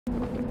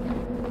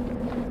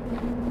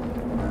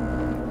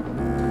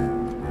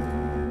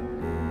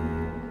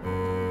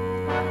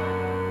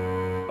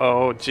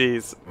Oh,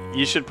 jeez.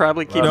 You should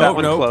probably keep that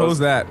one closed. No, close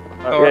that.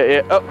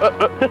 Yeah.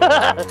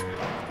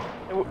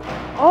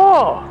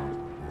 Oh.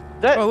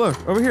 Oh,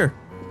 look, over here.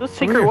 The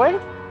secret way?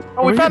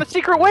 Oh, we found a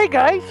secret way,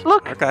 guys.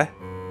 Look. Okay.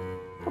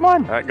 Come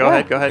on. All right, go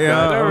ahead.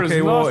 Yeah,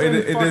 okay, well,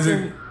 it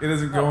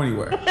doesn't go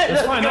anywhere.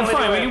 That's fine.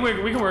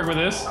 We can work with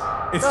this.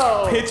 It's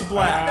pitch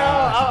black. No,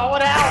 I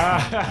want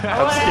out.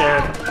 I'm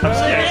scared.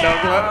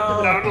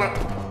 No.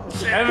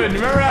 Evan,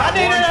 remember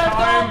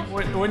that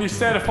one time when you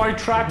said if I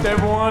trapped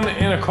everyone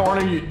in a corner,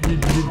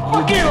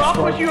 Fuck you, I'll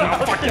push you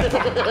out.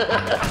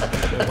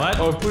 What?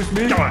 Oh, push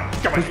me? Come on.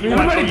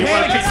 Everybody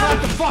panic and slap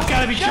the fuck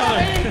out of each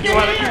other. You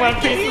want a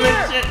piece of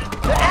this shit?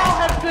 The owl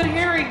has good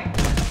hearing.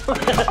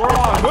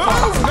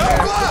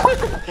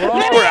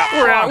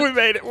 We're out. We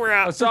made it. We're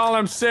out. That's all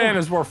I'm saying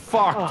is we're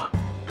fucked.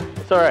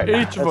 It's alright.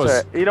 Each of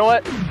us. Right. You know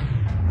what?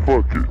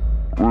 Fuck it.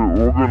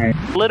 We're gonna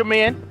Let him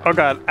in. Oh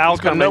god,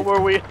 Owl's coming. Know where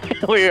we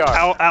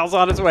are. Owl's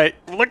on his way.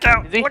 Look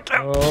out! Look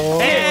out! Oh.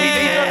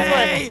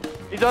 Hey,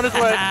 he's on his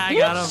way. I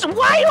got him.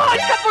 Why you on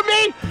top of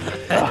me?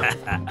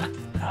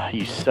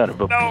 You son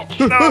of a bitch.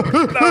 No.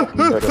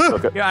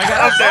 Yeah,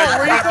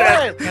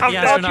 I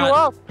got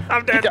him.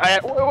 I'm dead.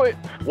 Wait.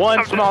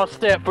 One small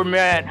step for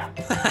man,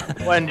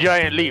 one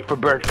giant leap for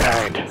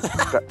birdkind.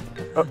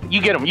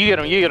 You get him.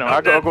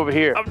 I'll go over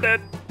here. I'm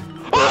dead.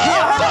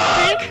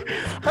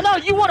 Oh, no,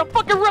 you want to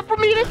fucking run for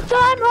me this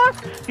time, huh?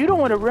 You don't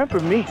want to run for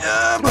me. You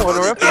don't want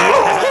to run for me.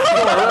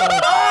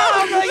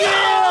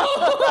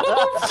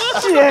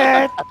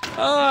 Shit!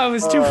 Oh, I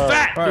was too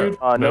fat, dude.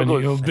 No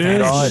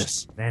good.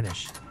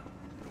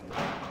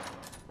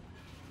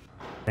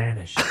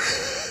 Vanish.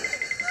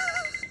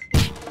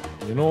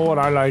 You know what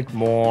I like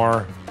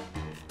more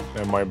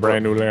than my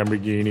brand new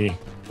Lamborghini?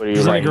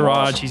 He's in a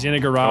garage. He's in a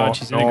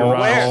garage. No,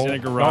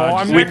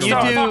 I'm next to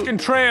a fucking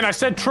train. I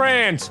said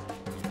trains.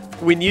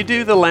 When you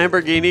do the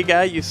Lamborghini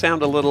guy, you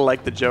sound a little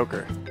like the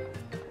Joker.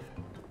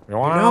 You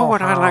know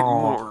what I like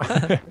more?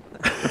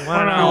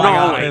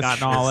 I got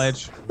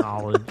knowledge.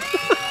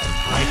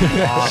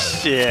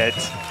 Shit.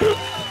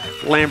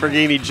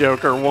 Lamborghini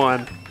Joker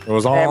won. It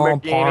was all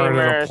part of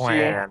the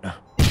plan.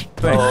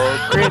 Oh,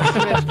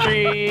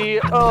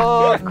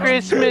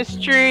 Christmas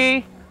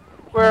tree.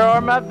 Where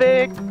are my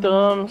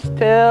victims?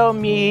 Tell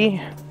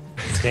me.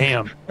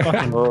 Damn.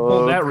 Fucking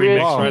pulled that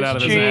remix right out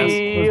of his ass.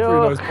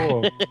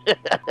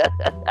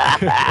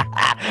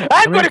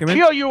 I'm gonna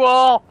kill you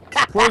all.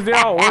 Where's the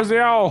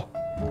owl?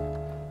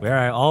 Where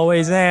I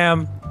always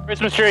am.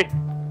 Christmas tree.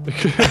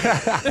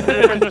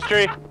 Christmas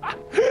tree.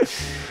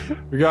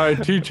 We gotta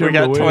teach him. We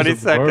got 20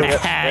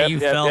 seconds. You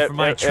fell for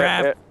my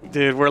trap.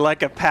 Dude, we're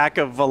like a pack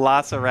of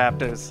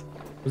velociraptors.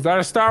 Was that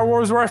a Star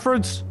Wars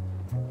reference?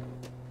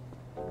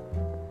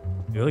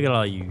 Dude, look at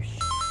all you.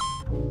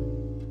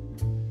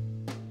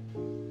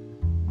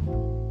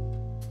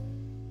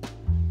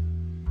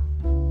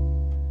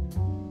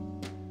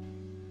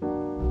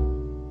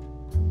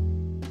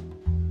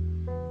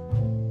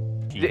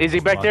 Is he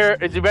back there?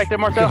 Is he back there,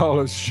 Marcel?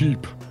 Oh, it's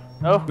sheep.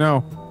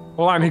 No.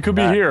 Hold on, he could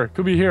be here.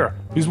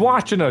 He's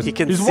watching us. He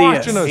can He's see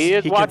watching us. us. He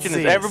is watching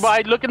us.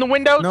 Everybody look in the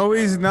windows. No,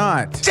 he's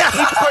not.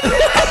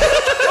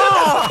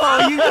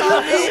 Oh, you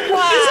got me.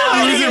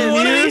 Wow. He's in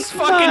one of these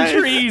fucking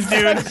trees,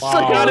 dude.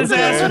 Got his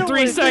ass for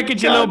 3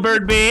 seconds, you little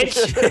bird bitch.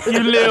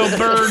 You little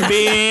bird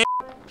bitch.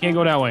 Can't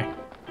go that way.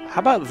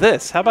 How about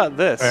this?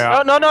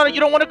 Yeah. No, you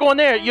don't want to go in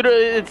there.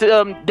 It's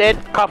dead.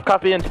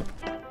 Cough end.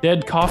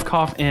 Dead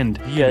cough end.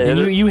 Yeah,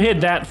 you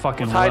hid that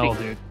fucking well, hiding.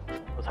 dude.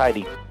 I was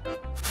hiding.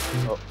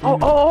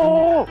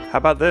 Oh. How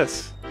about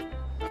this?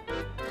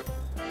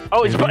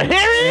 Oh, here he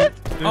is.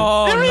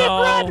 Oh, There he is,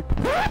 no. run.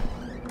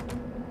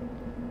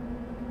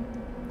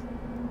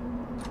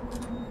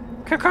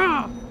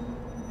 Caca!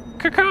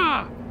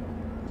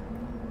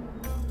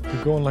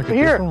 You're going like a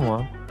Here. different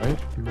one, right?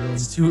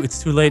 It's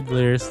too late,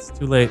 Delirious. It's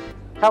too late.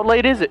 How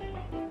late is it?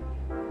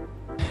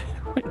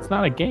 It's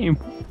not a game.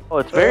 Oh,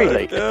 it's very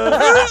late. Let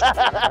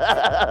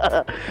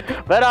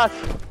us.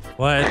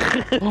 What?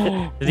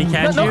 Did he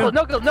catch you?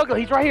 No,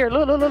 he's right here.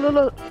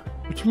 Look.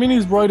 What you mean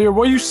he's right here?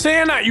 Why are you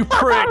saying that, you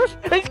prick?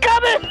 He's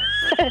coming.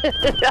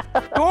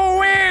 Go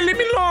away! Leave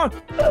me alone!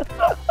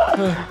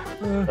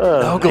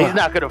 He's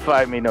not gonna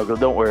find me, Nogla.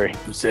 Don't worry.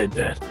 Who said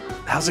that?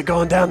 How's it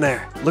going down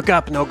there? Look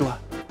up, Nogla.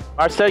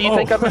 Marcel, you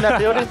think I'm in that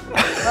building?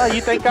 No,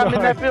 you think I'm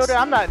in that building?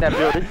 I'm not in that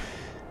building.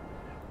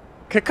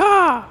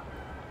 Caca!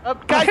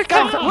 Guys,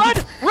 run!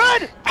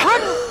 What?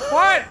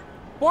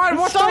 What?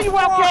 What Saw the you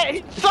fuck? out there!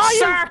 He saw you!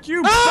 Sark,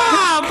 you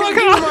Fuck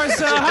you,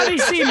 Marcel. How did he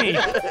see me?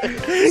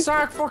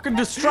 Sark fucking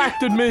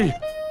distracted me.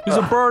 He's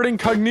a bird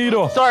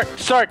incognito.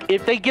 Sark,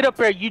 if they get up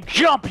there, you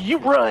jump, you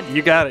run.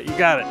 You got it.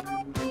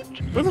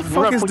 Where the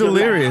fuck is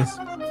Delirious?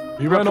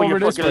 He ran over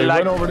this way.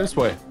 life. He went over this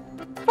way.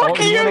 Fuck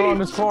he you, went on you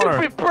this corner.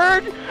 stupid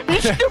bird! You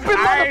stupid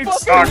I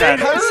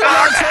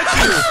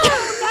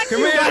motherfucker! Come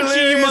here,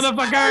 Delirious.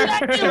 motherfucker.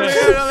 Come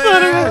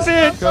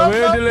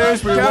here,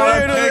 Delirious. We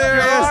want to take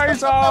your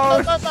eyes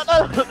out.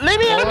 Leave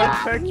me alone!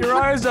 Take your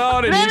eyes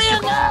out and Leave eat me your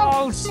alone.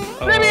 balls.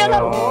 Leave me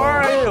alone!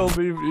 Alright, you'll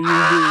be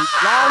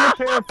loud and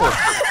careful.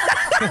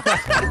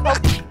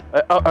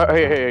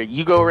 Here,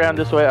 you go around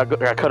this way. I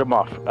cut him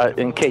off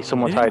in case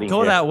someone's hiding.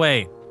 Go that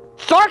way.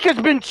 Sark has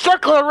been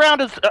circling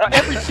around us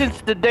ever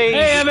since the day.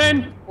 Hey,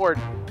 Evan.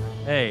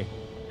 Hey.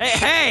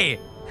 Hey.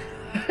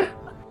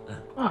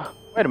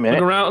 Wait a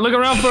minute. Look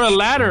around for a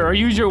ladder or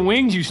use your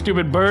wings, you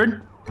stupid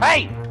bird.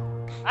 Hey!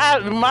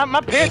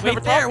 My parents never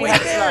taught me how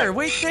to fly.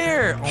 Wait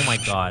there. Oh my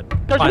God.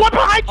 There's one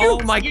behind you! Oh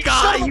my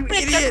God, you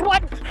idiot!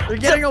 You're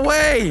getting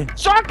away!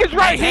 Sark is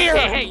right here!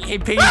 Hey,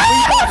 Pete.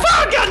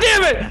 Oh, God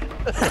damn it!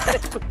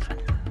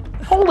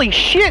 Holy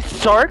shit,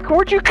 Sark,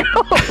 where'd you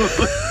go?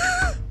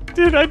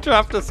 Dude, I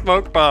dropped a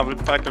smoke bomb and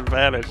fucking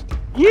vanished.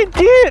 You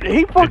did!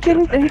 He's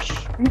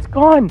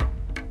gone.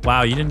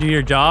 Wow, you didn't do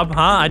your job,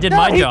 huh? I did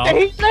my job.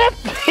 He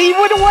left. He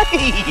went away.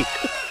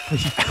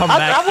 Come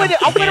back. I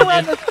went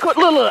around this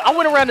I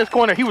went around this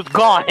corner. He was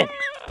gone.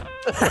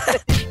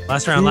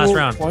 Last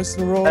round. Twice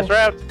in a row. Last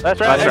round. Last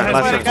That's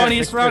round. the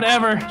funniest round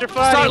ever.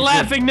 Start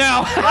laughing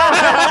now.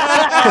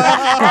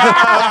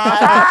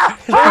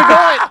 Where are we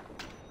going?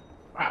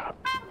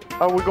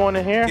 Are we going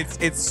in here?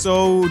 It's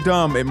so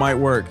dumb. It might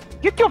work.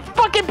 Get your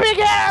fucking big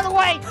head out of the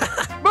way.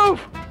 Move.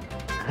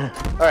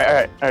 All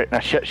right. Now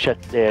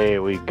shut.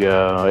 There we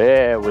go.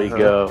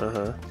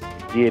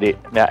 Get it.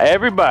 Now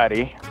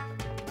everybody.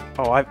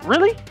 Oh,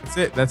 really?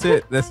 That's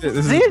it. This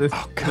is it.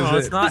 No,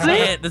 it's not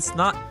it. That's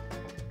not.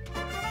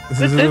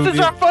 This is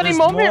our funny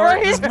moment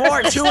right here. There's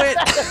more to it.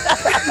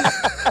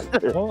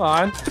 Hold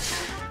on.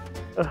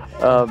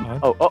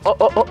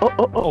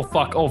 Oh,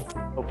 fuck.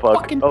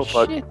 Fucking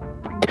shit.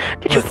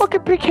 Get your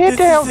fucking big head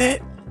down. This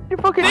is it.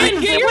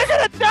 We're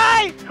gonna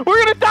die. We're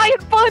gonna die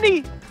in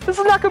funny. This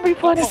is not gonna be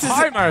funny.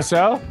 Hi,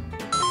 Marcel.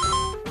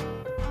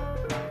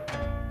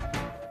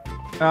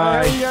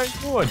 How you guys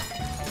doing?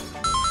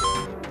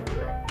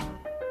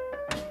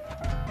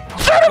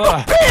 Son of a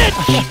bitch!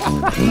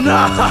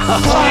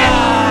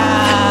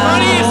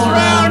 Funniest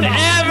round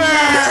ever!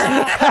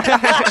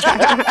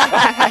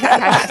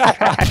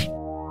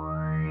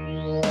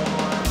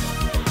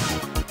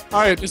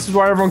 Alright, this is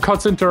where everyone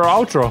cuts into our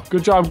outro.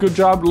 Good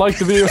job. Like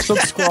the video,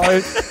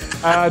 subscribe.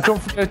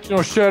 Don't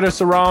forget, share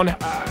this around.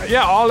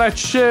 Yeah, all that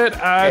shit.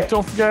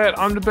 Don't forget,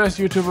 I'm the best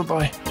YouTuber.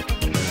 Bye.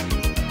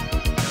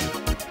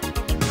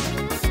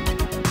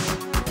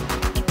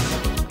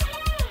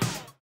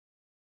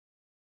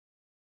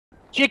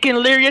 Chicken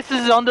Lyrius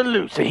is on the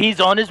loose.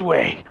 He's on his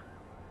way.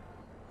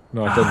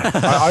 No, I didn't.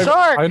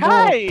 Sark, I know.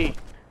 hi!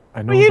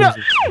 I know.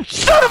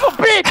 Son of a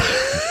bitch!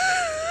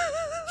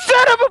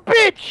 Son of a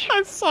bitch!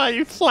 I saw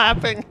you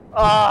flapping.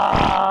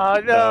 Ah,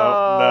 no.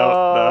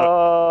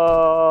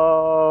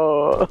 No.